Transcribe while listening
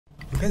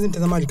Mpenzi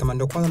mtazamaji, kama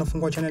ndio kwanza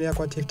nafungua channel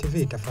yako ya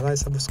TV, tafadhali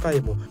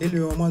subscribe ili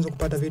uwe mwanzo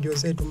kupata video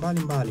zetu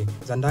mbalimbali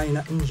za ndani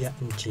na nje ya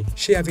nchi.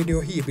 Share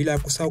video hii bila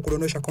kusahau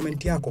kudondosha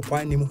comment yako,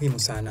 kwani ni muhimu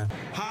sana.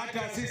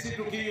 Hata sisi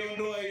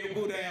tukiondoa hiyo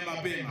kura ya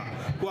mapema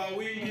kwa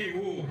wingi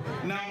huu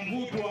na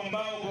mvuto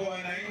ambao kwa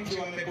wananchi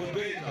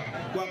wamepoteza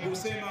kwa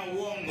kusema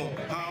uongo,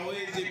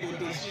 hawezi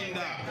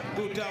kutushinda.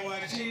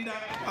 Tutawashinda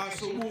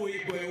asubuhi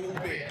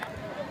kweupe.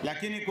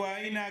 Lakini kwa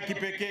aina ya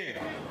kipekee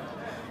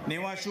ni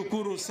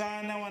washukuru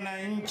sana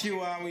wananchi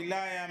wa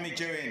wilaya ya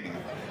Micheweni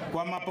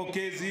kwa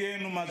mapokezi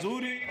yenu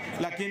mazuri,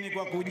 lakini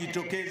kwa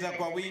kujitokeza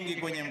kwa wingi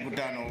kwenye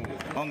mkutano huu.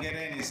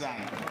 Hongereni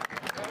sana.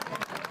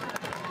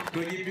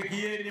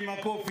 Tujipigieni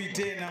makofi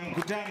tena,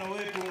 mkutano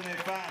wetu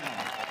umefana.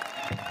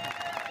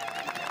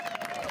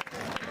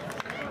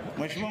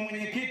 Mheshimiwa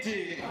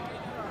Mwenyekiti,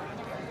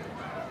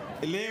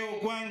 leo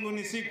kwangu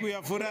ni siku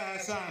ya furaha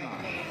sana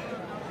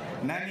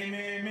na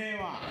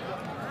nimeemewa.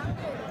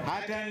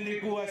 Hata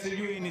nilikuwa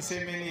sijui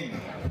niseme nini.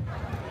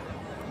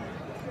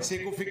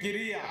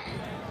 Sikufikiria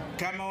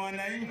kama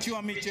wananchi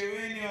wa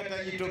Micheweni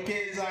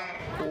watajitokeza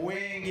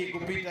wengi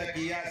kupita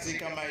kiasi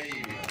kama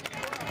hivi.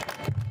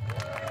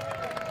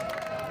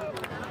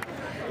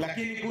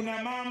 Lakini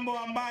kuna mambo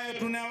ambayo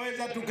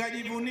tunaweza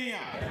tukajivunia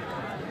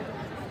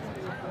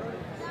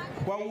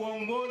kwa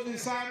uongozi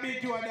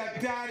thabiti wa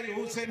Daktari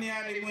Hussein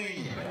Ali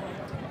Mwinyi.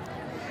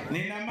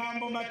 Nina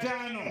mambo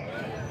matano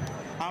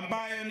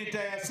ambayo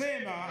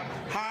nitayasema.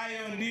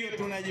 Hayo ndiyo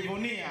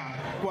tunajivunia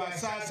kwa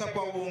sasa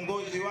kwa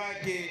uongozi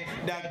wake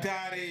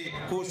Daktari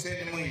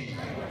Hussein Mwinyi.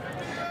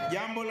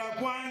 Jambo la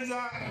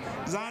kwanza,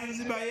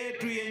 Zanzibar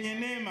yetu yenye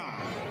neema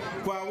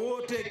kwa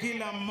wote,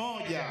 kila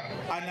mmoja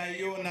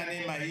anaiona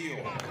neema hiyo,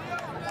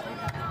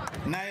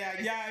 na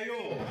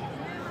yajayo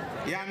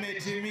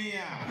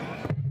yametimia,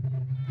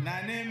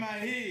 na neema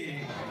hii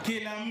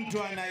kila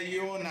mtu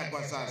anaiona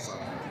kwa sasa.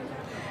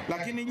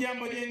 Lakini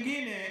jambo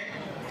jingine,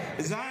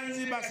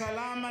 Zanzibar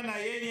salama na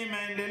yenye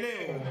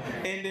maendeleo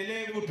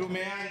endelevu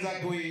tumeanza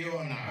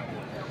kuiona.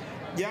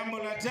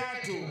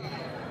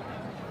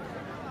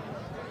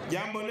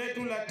 Jambo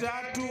letu la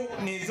tatu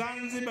ni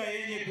Zanzibar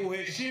yenye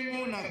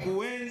kuheshimu na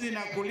kuenzi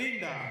na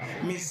kulinda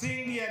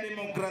misingi ya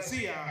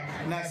demokrasia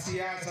na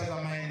siasa za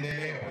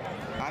maendeleo.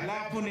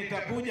 Alafu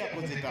nitakuja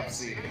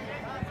kuzitafsiri.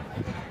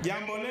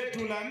 Jambo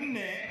letu la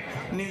nne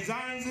ni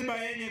Zanzibar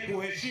yenye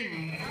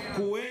kuheshimu,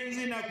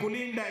 kuenzi na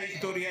kulinda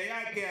historia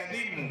yake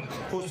adhimu,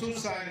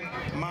 hususan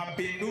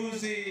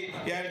mapinduzi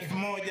ya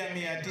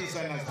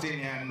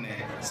 1964.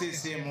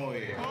 CCM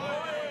oyee!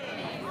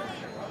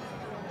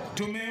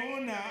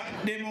 Tumeona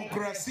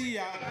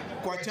demokrasia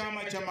kwa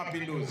Chama cha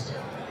Mapinduzi.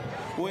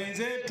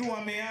 Wenzetu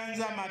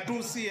wameanza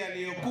matusi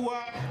yaliyokuwa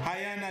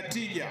hayana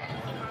tija.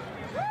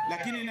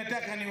 Lakini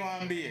nataka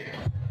niwaambie,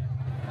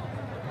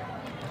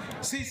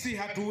 sisi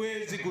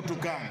hatuwezi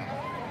kutukana,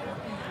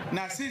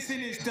 na sisi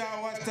ni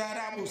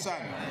wastaarabu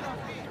sana,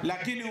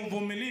 lakini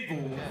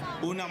uvumilivu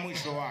una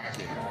mwisho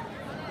wake.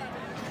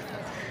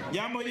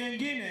 Jambo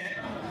jingine,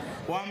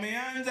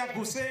 wameanza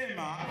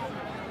kusema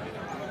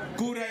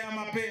kura ya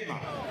mapema.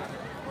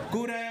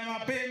 Kura ya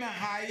mapema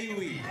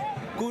haiwi.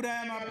 Kura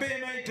ya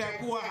mapema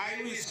itakuwa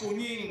haiwi siku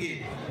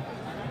nyingi.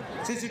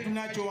 Sisi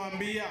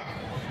tunachowaambia,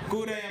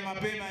 kura ya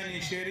mapema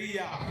ni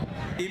sheria,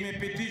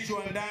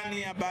 imepitishwa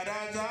ndani ya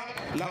Baraza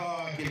la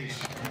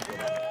Wawakilishi,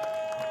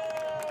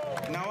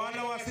 na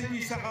wala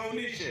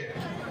wasijisahaulishe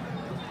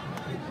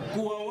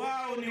kuwa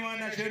wao ni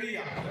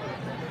wanasheria,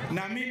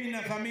 na mimi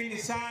nathamini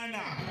sana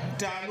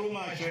taaluma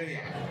ya sheria.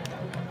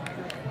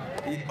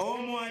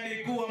 Omo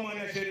alikuwa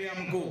mwanasheria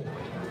mkuu,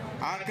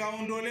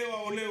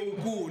 akaondolewa ule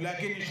ukuu,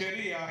 lakini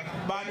sheria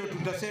bado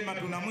tutasema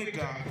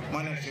tunamwita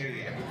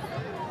mwanasheria.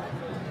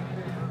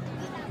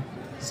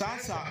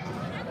 Sasa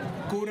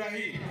kura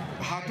hii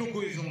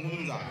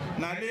hatukuizungumza,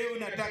 na leo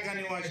nataka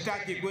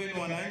niwashtaki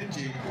kwenu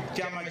wananchi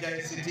chama cha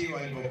ACT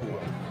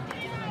walivyokuwa.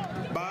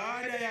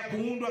 Baada ya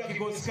kuundwa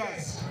kikosi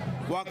kazi,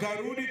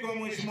 wakarudi kwa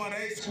Mheshimiwa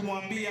Rais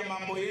kumwambia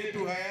mambo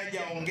yetu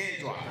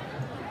hayajaongezwa,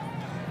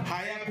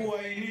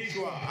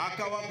 hayakuainishwa,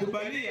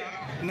 akawakubalia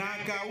na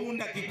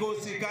akaunda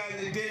kikosi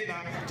kazi tena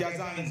cha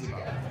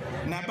Zanzibar.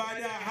 Na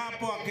baada ya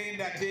hapo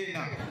akaenda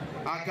tena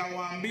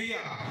akawaambia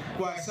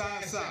kwa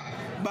sasa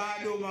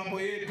bado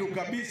mambo yetu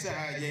kabisa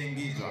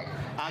hayajaingizwa.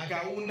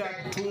 Akaunda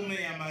tume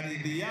ya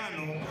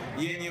maridhiano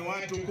yenye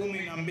watu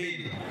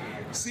 12,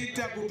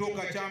 6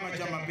 kutoka Chama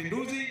cha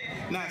Mapinduzi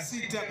na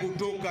 6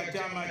 kutoka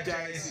chama cha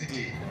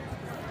ACT.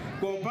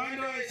 Kwa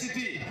upande wa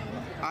ACT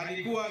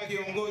alikuwa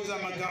akiongoza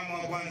makamu wa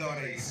kwanza wa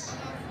rais.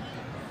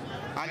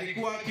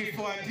 Alikuwa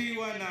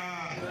akifuatiwa na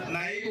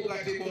naibu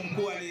katibu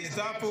mkuu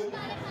aliyestaafu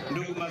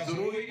ndugu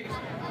Mazurui,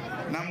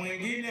 na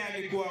mwingine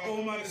alikuwa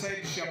Omar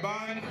Said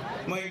Shaban,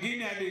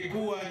 mwingine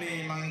alikuwa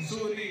ni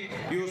Mansuri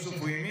Yusuf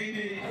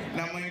Himidi,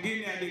 na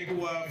mwingine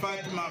alikuwa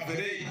Fatma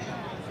Fereji.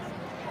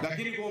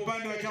 Lakini kwa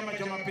upande wa Chama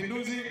cha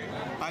Mapinduzi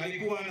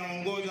alikuwa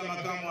anaongoza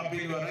makamu wa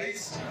pili wa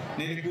rais,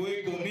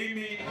 nilikuweko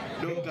mimi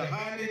Dr.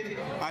 Khalid,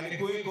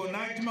 alikuweko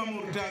Najma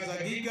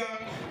Murtaza Giga,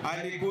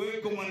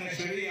 alikuweko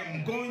mwanasheria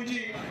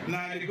Mkonji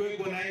na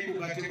alikuweko naibu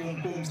katibu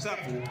mkuu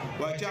mstaafu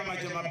wa Chama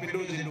cha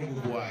Mapinduzi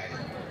ndugu Buhari.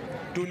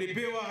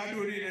 Tulipewa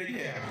hadudi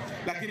rejea,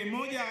 lakini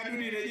moja ya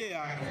hadudi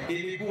rejea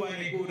ilikuwa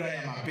ni kura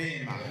ya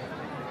mapema.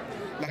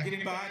 Lakini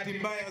bahati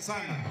mbaya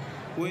sana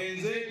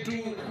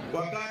wenzetu,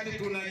 wakati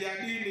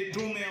tunajadili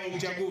tume ya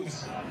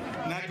uchaguzi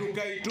na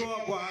tukaitoa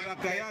kwa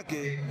haraka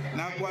yake,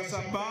 na kwa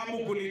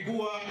sababu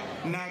kulikuwa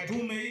na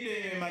tume ile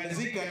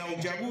imemalizika na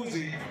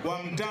uchaguzi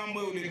wa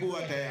Mtambwe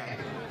ulikuwa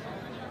tayari,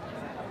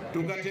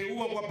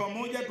 tukateua kwa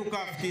pamoja,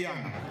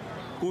 tukaafikiana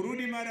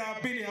kurudi mara ya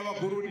pili.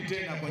 Hawakurudi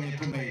tena kwenye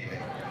tume ile.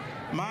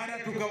 Mara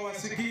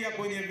tukawasikia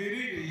kwenye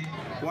viriri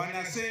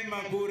wanasema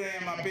kura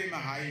ya mapema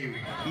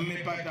haiwi.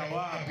 Mmepata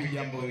wapi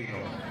jambo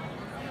hilo?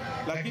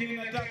 Lakini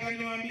nataka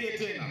niwaambie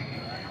tena,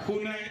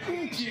 kuna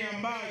nchi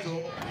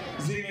ambazo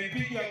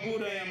zimepiga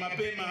kura ya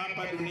mapema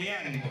hapa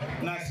duniani,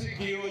 na si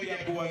kioja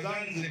kuwa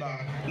Zanzibar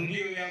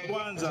ndiyo ya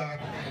kwanza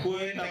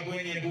kuenda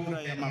kwenye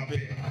kura ya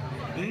mapema.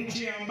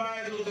 Nchi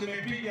ambazo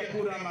zimepiga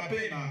kura ya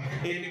mapema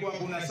ilikuwa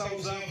kuna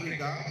South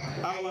Africa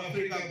au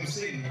Afrika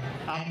Kusini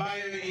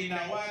ambayo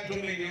ina watu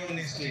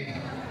milioni 60.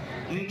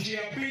 Nchi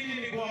ya pili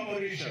ilikuwa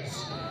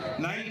Mauritius,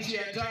 na nchi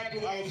ya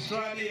tatu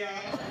Australia,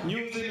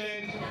 New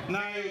Zealand,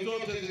 nayo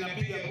zote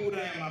zinapiga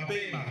kura ya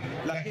mapema.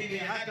 Lakini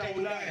hata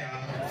Ulaya,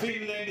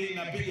 Finland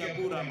inapiga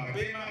kura ya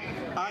mapema,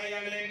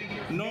 Ireland,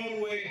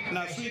 Norway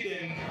na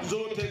Sweden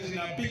zote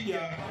zinapiga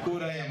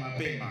kura ya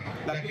mapema.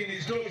 Lakini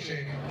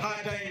isitoshe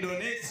hata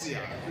Indonesia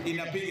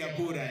inapiga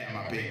kura ya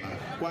mapema.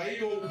 Kwa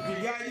hivyo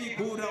upigaji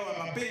kura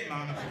wa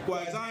mapema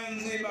kwa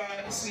Zanzibar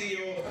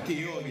sio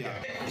kioja.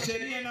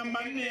 Sheria namba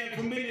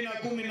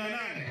 4/2018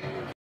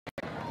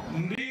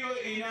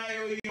 ndiyo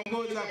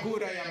inayoiongoza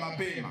kura ya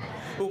mapema.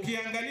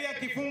 Ukiangalia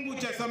kifungu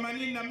cha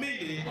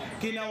 82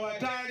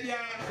 kinawataja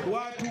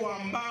watu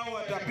ambao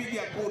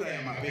watapiga kura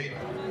ya mapema.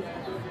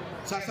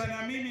 Sasa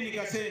na mimi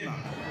nikasema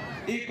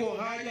iko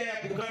haja ya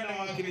kukaa na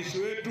wawakilishi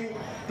wetu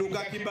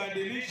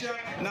tukakibadilisha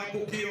na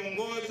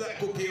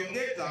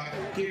kukiongeza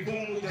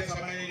kifungu cha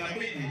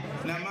 82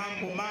 na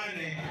mambo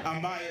mane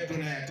ambayo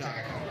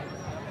tunayataka.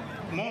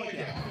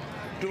 Moja,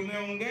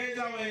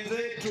 tumeongeza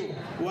wenzetu,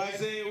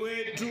 wazee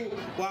wetu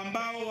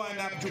ambao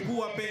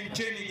wanachukua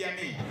pensheni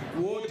jamii,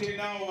 wote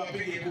nao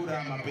wapige kura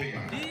ya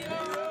mapema.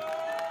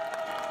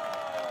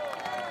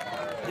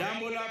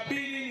 Jambo la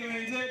pili ni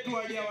wenzetu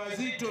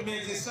wajawazito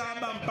miezi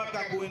 7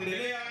 mpaka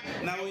kuendelea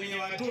na wenye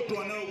watoto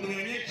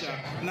wanaonyonyesha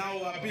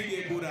nao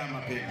wapige kura ya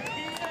mapema.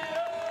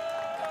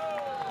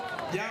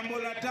 Jambo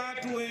la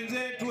tatu,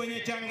 wenzetu wenye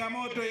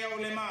changamoto ya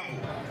ulemavu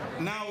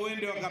nao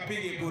wende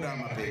wakapige kura ya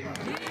mapema.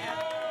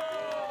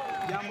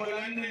 Jambo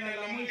la 4 na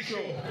la mwisho,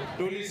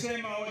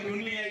 tulisema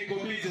dunia iko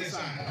bize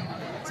sana.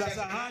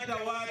 Sasa hata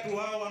watu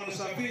hao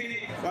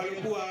wanaosafiri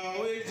walikuwa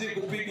hawawezi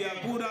kupiga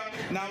kura,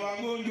 na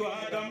wagonjwa,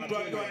 hata mtu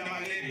akiwa na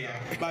malaria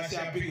basi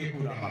apige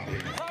kura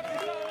mapema.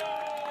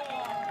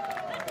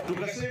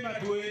 Tukasema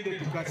tuende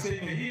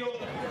tukaseme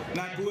hiyo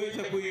na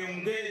tuweze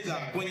kuiongeza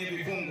kwenye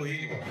vifungo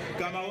hivyo.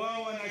 Kama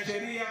wao wana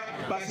sheria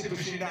basi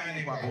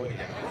tushindane kwa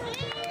hoja.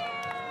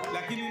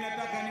 Lakini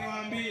nataka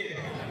niwaambie,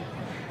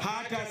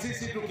 hata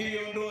sisi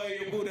tukiondoa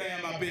hiyo kura ya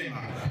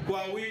mapema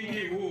kwa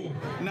wingi huu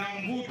na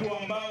mvuto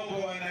ambao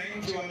kwa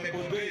wananchi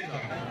wamepoteza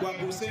kwa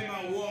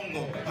kusema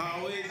uongo,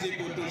 hawezi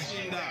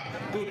kutushinda.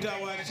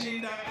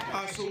 Tutawashinda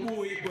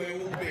asubuhi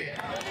kweupe.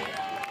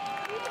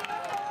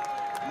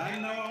 Na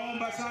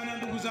ninawaomba sana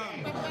ndugu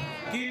zangu,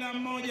 kila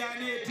mmoja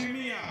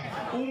aliyetimia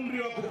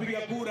umri wa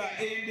kupiga kura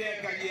ende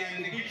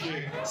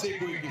akajiandikishe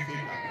siku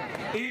ikifika,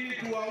 ili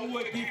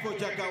tuwaue kifo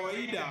cha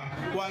kawaida.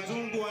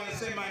 Wazungu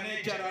wanasema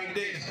natural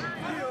death.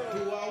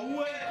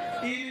 Tuwaue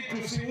ili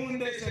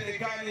tusiunde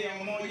serikali ya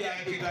umoja ya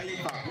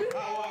kitaifa.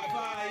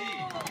 Hawafai.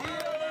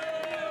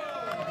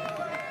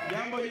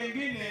 Jambo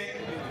jingine,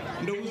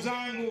 ndugu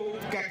zangu,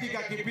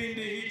 katika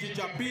kipindi hichi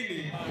cha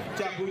pili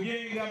cha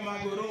kujenga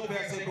magorofa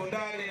ya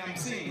sekondari na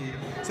msingi,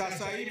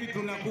 sasa hivi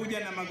tunakuja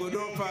na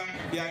magorofa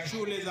ya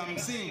shule za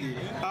msingi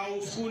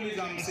au skuli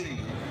za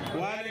msingi.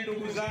 Wale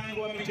ndugu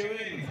zangu wa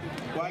Micheweni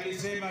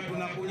walisema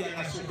tunakuja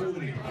na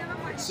sukuli.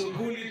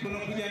 Sukuli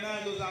tunakuja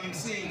nazo za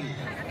msingi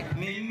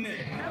ni 4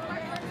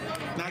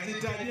 na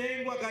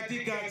zitajengwa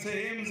katika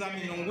sehemu za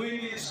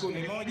Minungwini,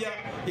 skuli moja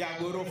ya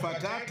gorofa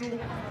 3.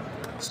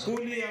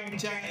 Skuli ya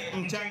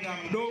mchanga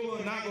mdogo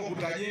nako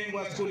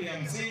kutajengwa skuli ya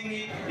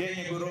msingi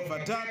yenye gorofa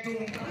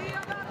 3.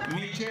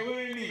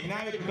 Micheweni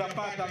nayo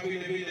tutapata vile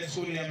vile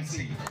skuli ya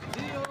msingi.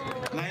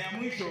 Na ya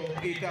mwisho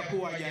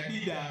itakuwa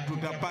Jadida,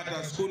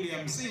 tutapata skuli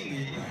ya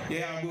msingi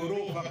ya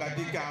gorofa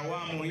katika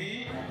awamu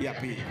hii ya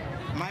pili.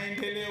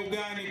 Maendeleo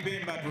gani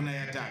Pemba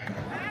tunayataka?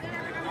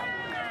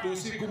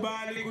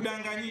 Tusikubali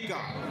kudanganyika.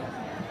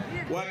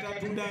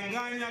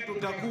 watatudanganya,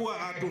 tutakuwa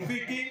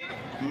hatufiki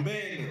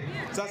mbele.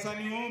 Sasa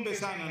niombe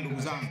sana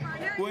ndugu zangu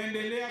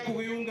kuendelea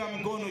kuiunga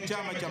mkono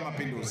Chama cha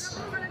Mapinduzi,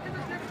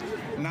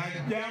 na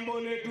jambo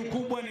letu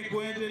kubwa ni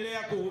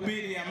kuendelea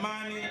kuhubiri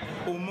amani,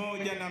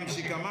 umoja na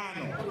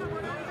mshikamano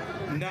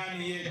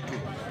ndani yetu.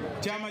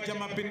 Chama cha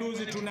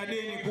Mapinduzi tuna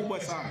deni kubwa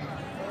sana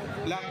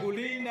la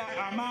kulinda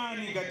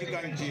amani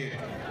katika nchi yetu.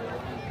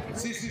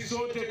 Sisi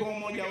sote kwa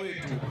umoja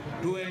wetu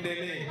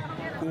tuendelee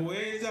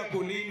kuweza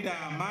kulinda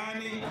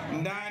amani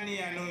ndani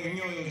ya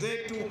nyoyo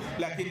zetu,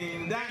 lakini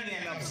ndani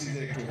ya nafsi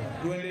zetu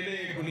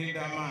tuendelee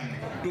kulinda amani.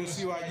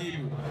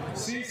 Tusiwajibu.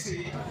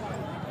 Sisi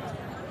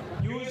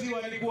juzi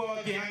walikuwa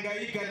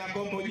wakihangaika na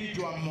kombo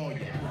jichwa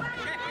mmoja.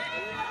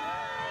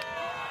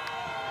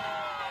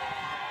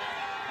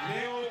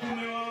 Leo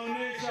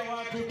tumewaonesha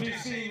watu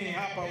 90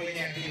 hapa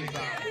wenye akili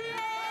zao.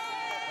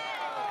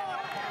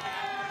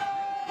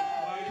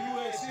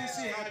 Wajue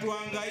sisi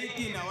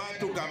hatuhangaiki na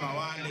watu kama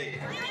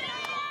wale.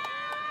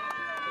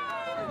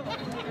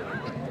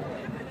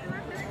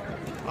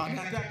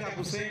 Anataka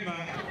kusema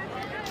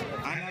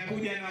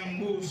anakuja na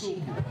mguu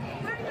sugu.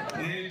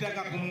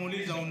 Nilitaka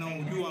kumuuliza,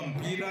 unaujua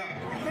mpira?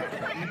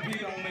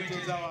 Mpira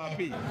umecheza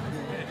wapi?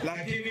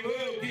 Lakini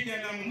wewe ukija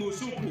na mguu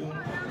sugu,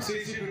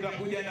 sisi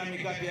tutakuja na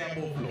mikate ya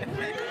boflo.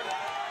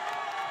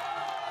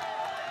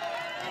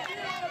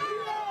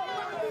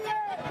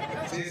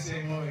 Sisi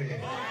moyo.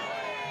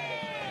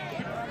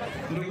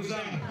 Ndugu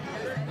zangu,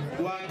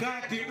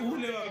 wakati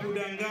ule wa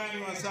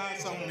kudanganywa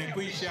sasa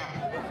umekwisha.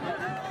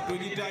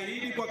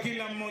 Tujitahidi kwa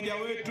kila mmoja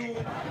wetu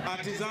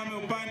atizame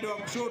upande wa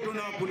kushoto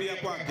na wa kulia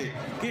kwake.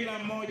 Kila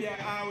mmoja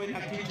awe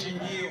na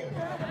kichinjio.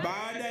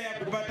 Baada ya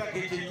kupata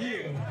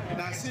kichinjio,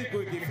 na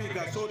siku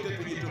ikifika, sote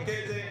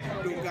tujitokeze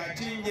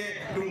tukachinje,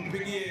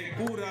 tumpigie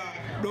kura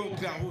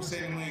Dr.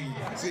 Hussein Mwinyi.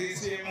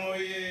 CCM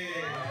oye!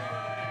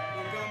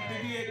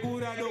 Tukampigie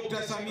kura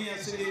Dr. Samia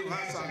Suluhu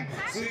Hassan.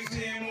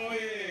 CCM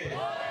oye!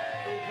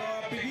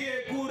 Tukawapigie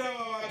kura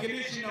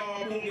wawakilishi na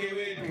wabunge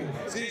wetu.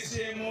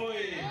 CCM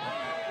oye!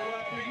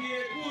 Tuwapigie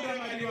kura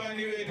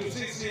madiwani wetu.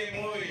 CCM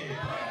oye!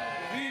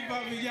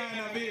 Viva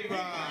vijana,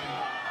 viva!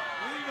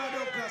 Viva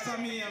Dr.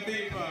 Samia,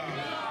 viva!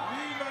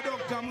 Viva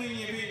Dr.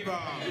 Mwinyi, viva!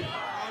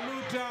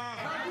 Aluta!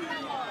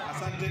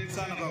 Asante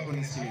sana kwa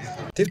kunisikiliza.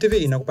 Tifu TV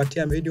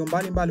inakupatia video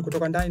mbalimbali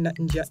kutoka ndani na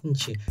nje ya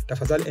nchi.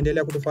 Tafadhali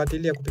endelea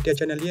kutufuatilia kupitia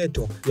channel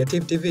yetu ya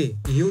Tifu TV,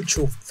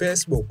 YouTube,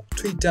 Facebook,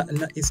 Twitter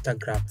na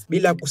Instagram.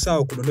 Bila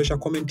kusahau kudondosha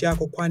comment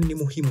yako, kwani ni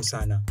muhimu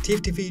sana.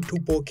 Tifu TV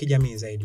tupo kijamii zaidi.